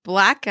 as a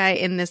Black guy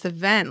in this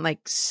event, like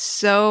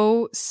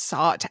so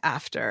sought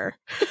after?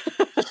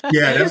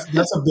 Yeah,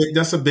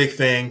 that's a big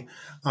thing,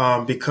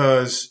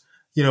 because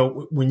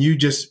when you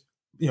just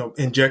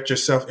inject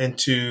yourself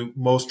into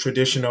most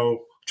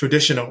traditional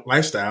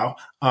lifestyle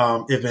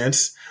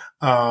events,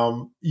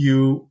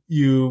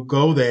 you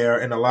go there,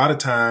 and a lot of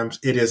times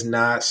it is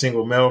not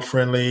single male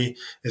friendly.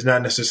 It's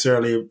not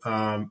necessarily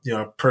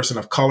person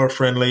of color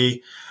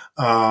friendly.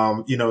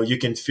 You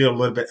can feel a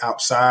little bit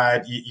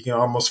outside. You can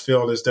almost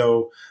feel as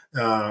though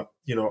the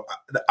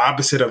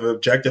opposite of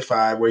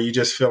objectified, where you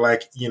just feel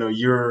like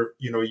you're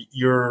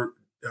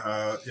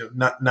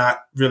not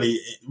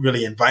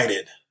really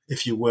invited,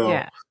 if you will.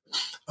 Yeah.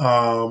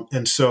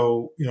 And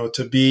so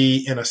to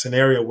be in a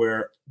scenario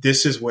where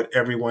this is what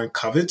everyone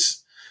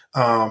covets,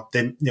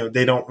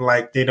 they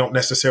don't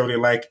necessarily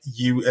like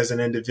you as an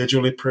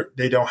individual.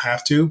 They don't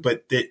have to,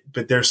 but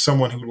there's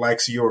someone who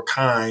likes your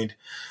kind,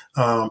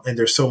 and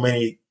there's so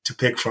many to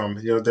pick from.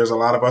 There's a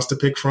lot of us to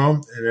pick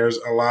from, and there's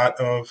a lot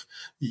of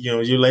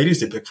you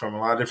ladies to pick from, a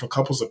lot of different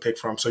couples to pick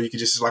from. So you can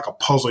just, it's like a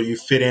puzzle. You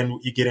get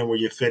in where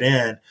you fit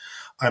in,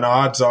 and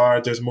odds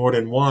are there's more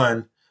than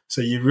one. So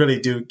you really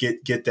do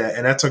get that,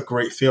 and that's a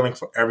great feeling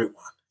for everyone.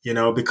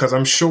 Because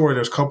I'm sure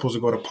there's couples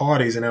who go to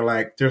parties and they're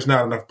like, there's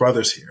not enough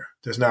brothers here.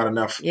 There's not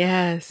enough.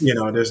 Yes.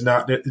 There's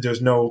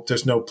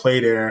no play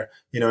there.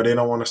 They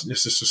don't want us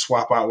just to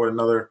swap out with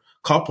another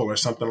couple or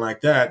something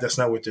like that. That's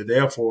not what they're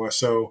there for.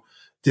 So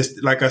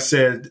just like I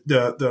said,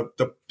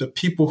 the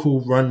people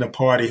who run the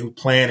party, who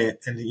plan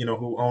it, and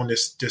who own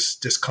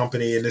this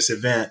company and this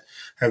event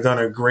have done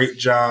a great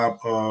job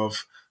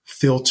of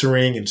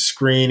filtering and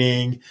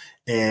screening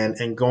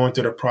and going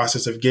through the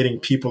process of getting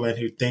people in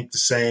who think the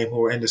same,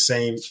 who are in the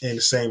same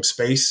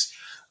space,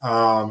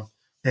 and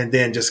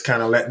then just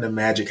kind of letting the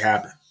magic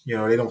happen.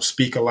 They don't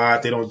speak a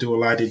lot, they don't do a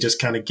lot, they just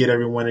kind of get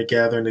everyone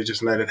together and they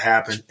just let it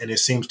happen, and it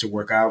seems to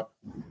work out.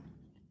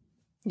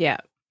 Yeah.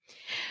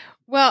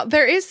 Well,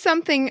 there is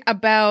something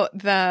about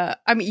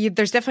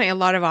there's definitely a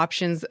lot of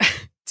options,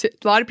 a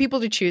lot of people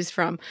to choose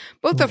from,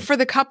 both for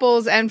the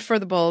couples and for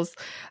the bulls.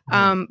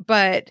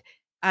 But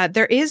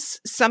there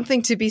is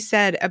something to be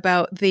said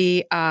about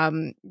the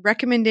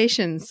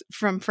recommendations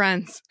from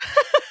friends,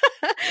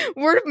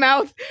 word of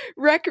mouth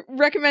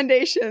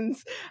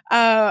recommendations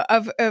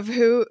of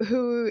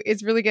who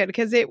is really good.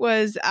 Because it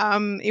was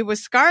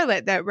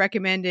Scarlett that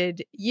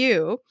recommended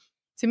you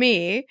to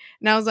me,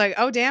 and I was like,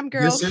 "Oh, damn,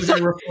 girl! This is a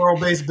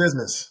referral-based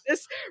business.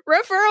 This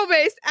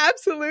referral-based,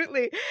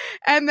 absolutely."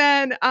 And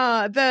then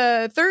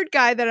the third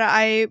guy that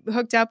I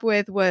hooked up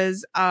with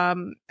was a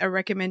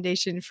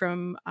recommendation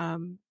from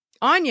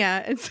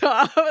Anya, and so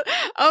I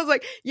was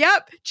like,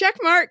 "Yep, check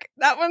mark.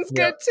 That one's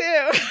good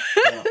too."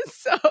 Yeah.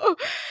 So,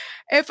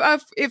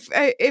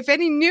 if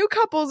any new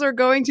couples are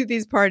going to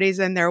these parties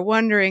and they're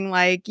wondering,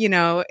 like,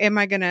 am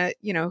I gonna,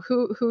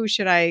 who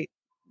should I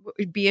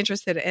be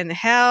interested in?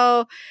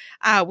 Hell,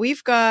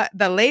 we've got,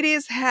 the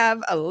ladies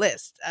have a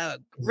list of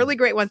really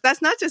great ones.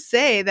 That's not to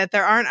say that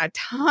there aren't a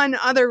ton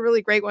other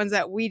really great ones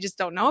that we just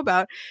don't know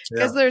about,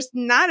 because there's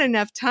not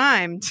enough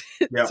time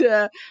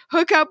to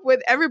hook up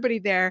with everybody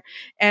there.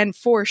 And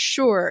for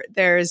sure,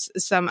 there's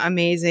some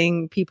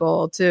amazing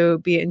people to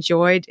be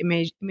enjoyed,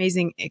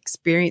 amazing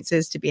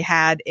experiences to be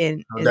had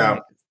in a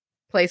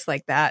place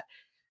like that.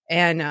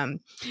 And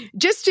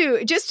just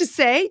to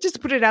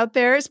put it out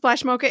there,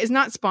 Splash Mocha is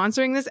not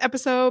sponsoring this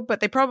episode, but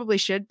they probably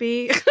should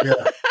be.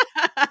 Yeah.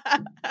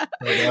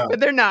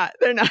 But they're not.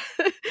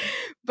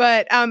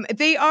 But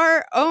they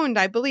are owned,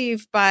 I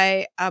believe,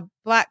 by a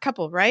Black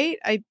couple, right?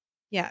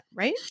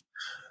 Right?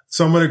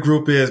 Some of the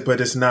group is, but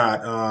it's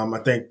not. I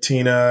think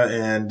Tina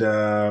and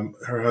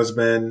her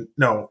husband.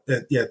 No,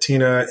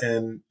 Tina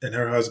and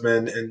her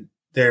husband, and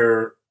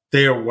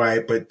they are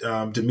white, but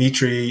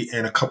Dimitri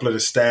and a couple of the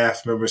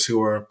staff members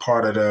who are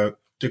part of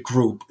the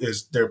group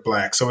they're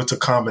Black. So it's a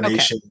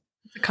combination. Okay.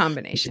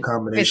 It's a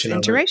combination.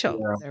 It's interracial.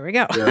 Yeah. There we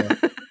go.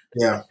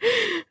 Yeah.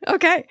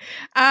 Okay.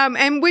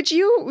 And what do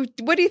you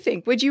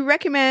think? Would you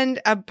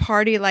recommend a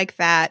party like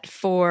that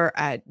for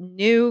a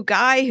new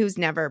guy who's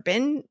never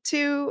been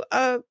to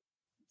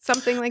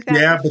something like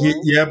that? But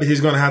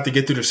he's going to have to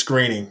get through the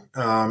screening.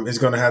 He's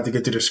going to have to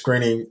get through the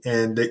screening,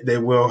 and they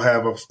will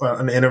have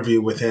an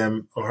interview with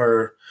him or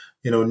her,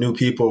 new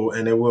people,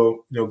 and they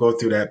will, go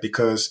through that,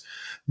 because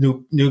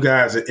new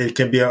guys, it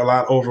can be a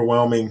lot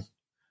overwhelming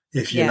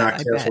if you're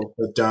not careful.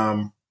 Bet.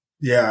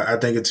 But I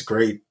think it's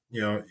great.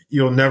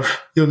 you'll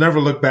never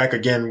look back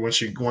again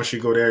once you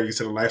go there. You get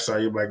to the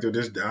lifestyle, you're like,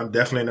 dude, I'm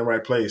definitely in the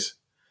right place.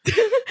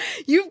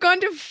 You've gone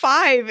to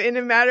 5 in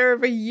a matter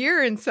of a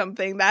year and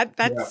something. That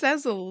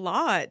says a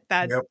lot.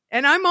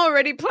 And I'm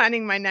already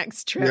planning my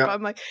next trip. Yep.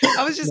 I'm like,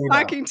 I was just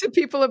talking to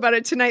people about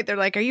it tonight. They're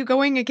like, are you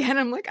going again?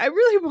 I'm like, I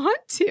really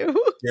want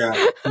to.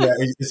 Yeah.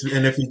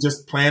 And if you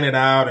just plan it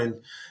out and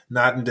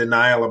not in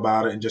denial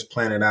about it and just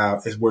plan it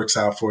out, it works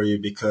out for you,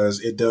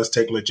 because it does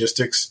take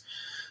logistics.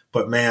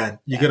 But man,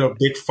 you get a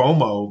big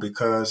FOMO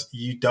because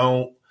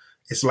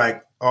it's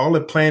like all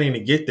the planning to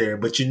get there,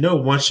 but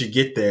once you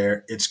get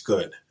there, it's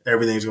good.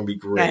 Everything's going to be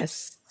great.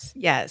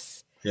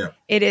 Yes. Yeah.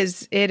 It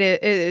is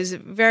a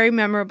very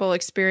memorable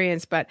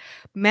experience, but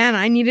man,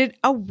 I needed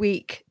a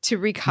week to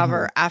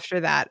recover after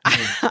that.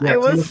 Mm-hmm. Yeah, I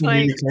was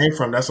like, you came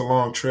from, that's a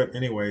long trip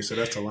anyway. So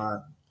that's a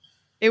lot.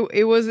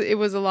 It was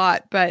a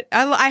lot, but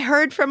I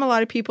heard from a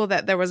lot of people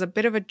that there was a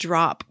bit of a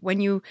drop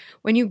when you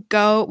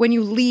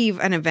leave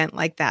an event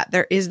like that.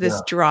 There is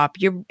this drop.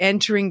 You're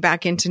entering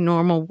back into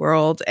normal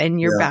world, and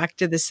you're back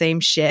to the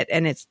same shit.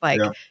 And it's like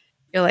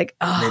you're like,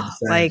 oh,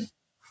 like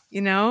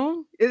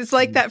it's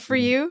like that for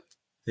you.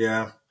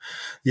 Yeah.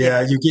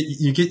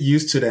 You get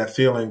used to that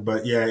feeling,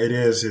 but it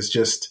is. It's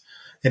just,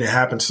 and it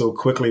happens so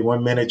quickly.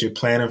 One minute you're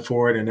planning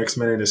for it, and the next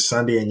minute is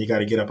Sunday, and you got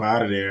to get up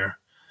out of there.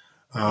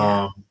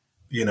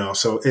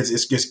 So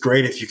it's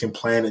great if you can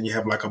plan and you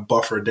have like a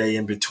buffer day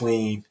in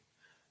between,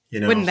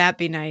 Wouldn't that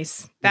be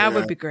nice? That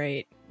would be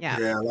great. Yeah.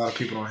 Yeah. A lot of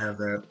people don't have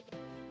that.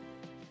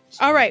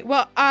 All right.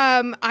 Well,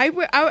 I'm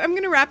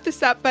going to wrap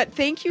this up, but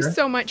thank you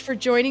so much for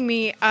joining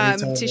me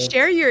to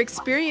share your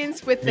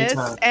experience with this,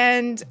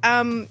 and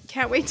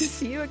can't wait to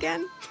see you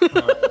again.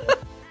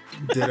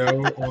 Ditto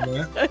on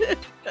that.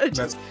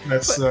 Let's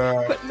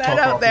put that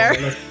out there.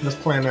 Let's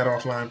plan that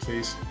offline,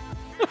 please.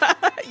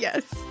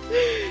 Yes.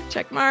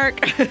 Check mark.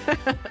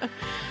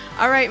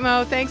 All right,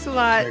 Mo. Thanks a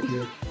lot. Thank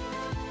you.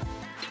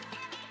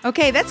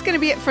 Okay, that's going to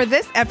be it for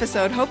this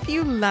episode. Hope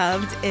you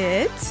loved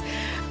it.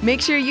 Make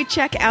sure you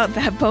check out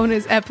that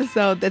bonus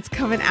episode that's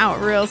coming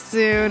out real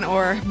soon,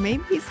 or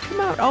maybe it's come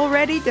out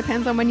already.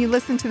 Depends on when you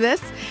listen to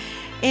this.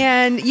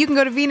 And you can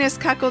go to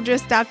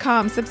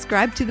venuscuckoldress.com,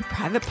 subscribe to the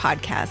private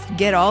podcast,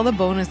 get all the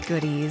bonus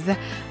goodies,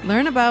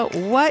 learn about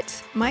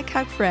what my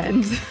cuck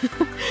friends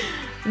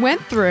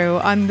went through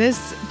on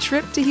this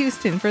trip to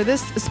Houston for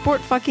this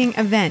sport fucking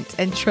event.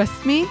 And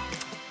trust me,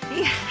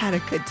 he had a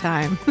good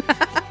time.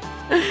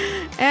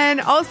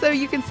 And also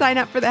you can sign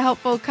up for the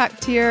Helpful Cuck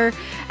tier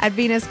at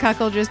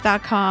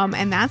venuscuckoldress.com.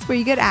 And that's where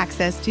you get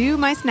access to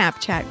my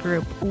Snapchat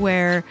group,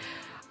 where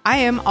I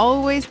am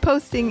always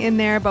posting in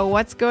there about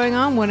what's going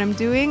on, what I'm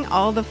doing,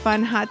 all the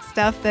fun, hot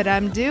stuff that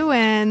I'm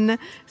doing.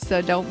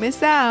 So don't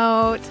miss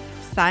out.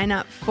 Sign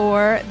up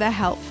for the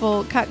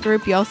Helpful Cuck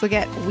group. You also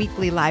get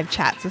weekly live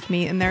chats with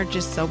me, and they're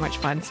just so much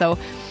fun. So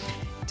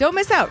don't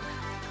miss out.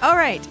 All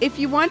right. If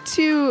you want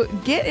to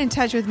get in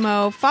touch with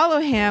Mo, follow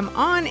him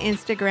on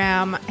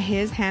Instagram.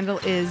 His handle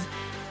is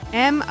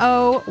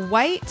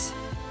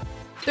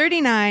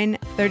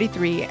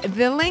MOWhite3933.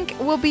 The link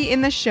will be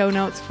in the show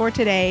notes for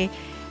today.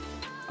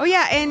 Oh,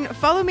 yeah. And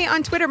follow me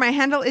on Twitter. My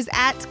handle is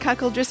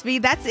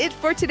 @CuckoldressV. That's it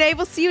for today.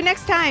 We'll see you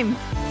next time.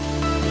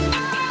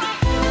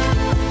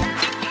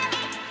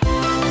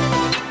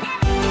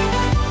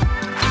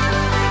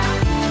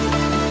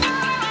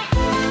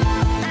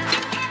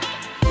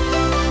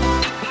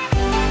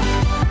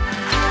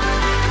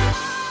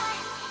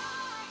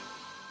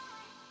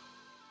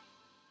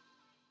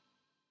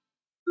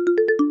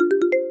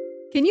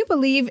 Can you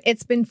believe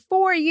it's been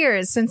 4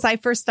 years since I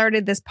first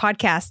started this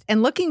podcast?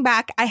 And looking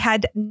back, I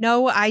had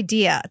no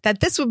idea that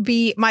this would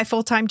be my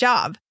full-time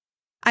job.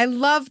 I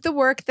love the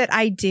work that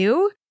I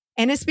do,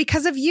 and it's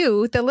because of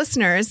you, the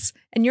listeners,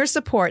 and your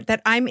support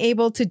that I'm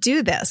able to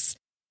do this.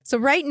 So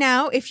right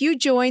now, if you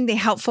join the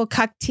Helpful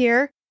Cuck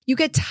tier, you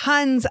get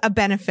tons of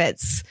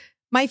benefits.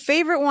 My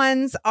favorite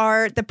ones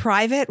are the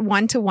private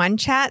one-to-one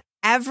chat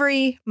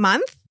every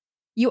month.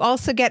 You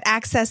also get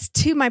access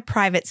to my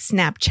private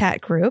Snapchat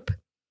group.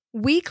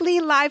 Weekly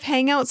live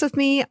hangouts with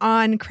me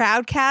on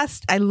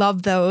Crowdcast. I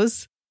love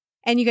those.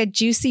 And you get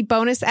juicy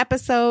bonus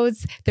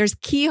episodes. There's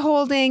key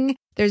holding.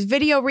 There's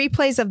video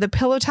replays of the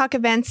Pillow Talk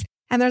events.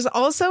 And there's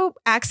also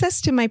access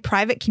to my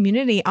private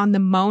community on the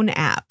Moan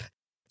app.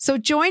 So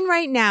join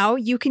right now.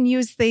 You can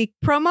use the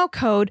promo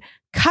code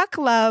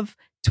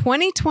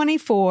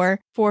CUCKLOVE2024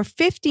 for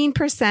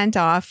 15%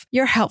 off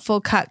your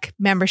Helpful Cuck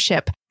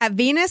membership at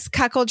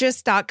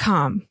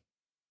venuscuckoldress.com.